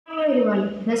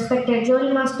everyone, respected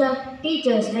Jolly Master,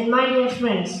 teachers, and my dear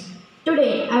friends.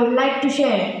 Today I would like to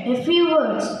share a few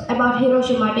words about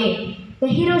Hiroshima Day. The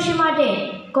Hiroshima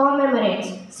Day commemorates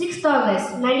 6th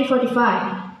August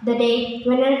 1945, the day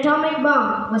when an atomic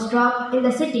bomb was dropped in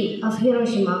the city of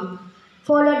Hiroshima,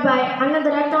 followed by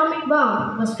another atomic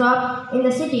bomb was dropped in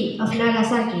the city of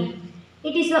Nagasaki.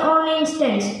 It is the only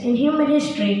instance in human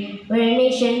history where a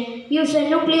nation used a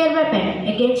nuclear weapon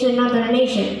against another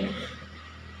nation.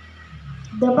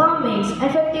 The bombings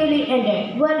effectively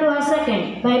ended World War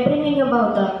II by bringing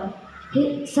about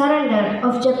the surrender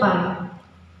of Japan,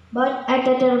 but at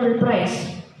a terrible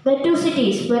price. The two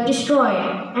cities were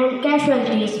destroyed and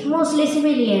casualties, mostly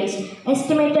civilians,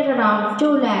 estimated around 2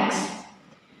 lakhs.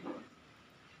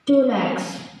 2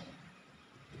 lakhs.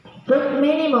 But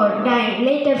many more died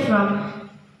later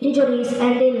from injuries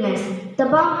and illness. The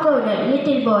bomb-coated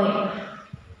little boy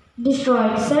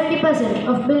destroyed 70%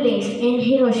 of buildings in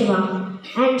Hiroshima,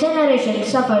 and generations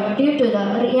suffered due to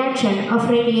the reaction of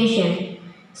radiation.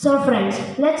 So friends,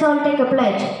 let's all take a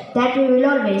pledge that we will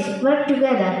always work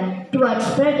together towards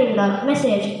spreading the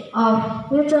message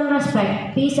of mutual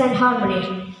respect, peace and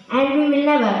harmony, and we will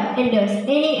never endorse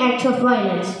any acts of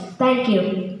violence. Thank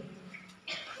you.